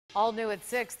All new at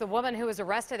 6, the woman who was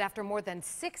arrested after more than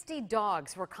 60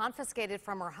 dogs were confiscated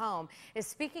from her home is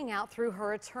speaking out through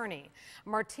her attorney.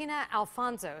 Martina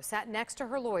Alfonso sat next to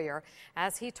her lawyer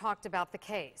as he talked about the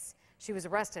case. She was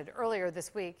arrested earlier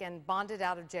this week and bonded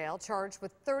out of jail, charged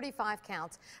with 35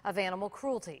 counts of animal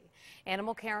cruelty.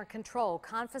 Animal Care and Control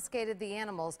confiscated the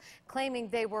animals, claiming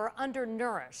they were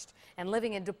undernourished and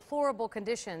living in deplorable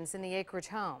conditions in the acreage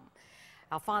home.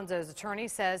 Alfonso's attorney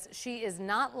says she is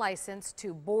not licensed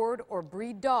to board or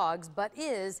breed dogs, but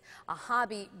is a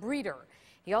hobby breeder.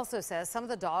 He also says some of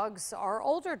the dogs are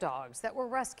older dogs that were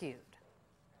rescued.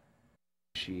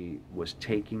 She was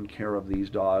taking care of these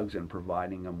dogs and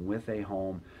providing them with a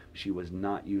home. She was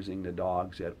not using the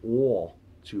dogs at all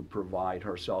to provide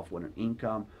herself with an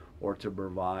income or to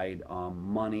provide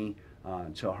money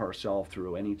to herself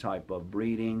through any type of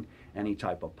breeding, any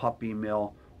type of puppy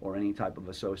mill, or any type of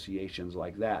associations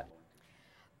like that.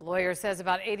 The lawyer says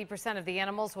about 80% of the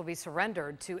animals will be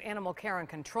surrendered to Animal Care and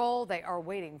Control. They are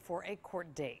waiting for a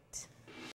court date.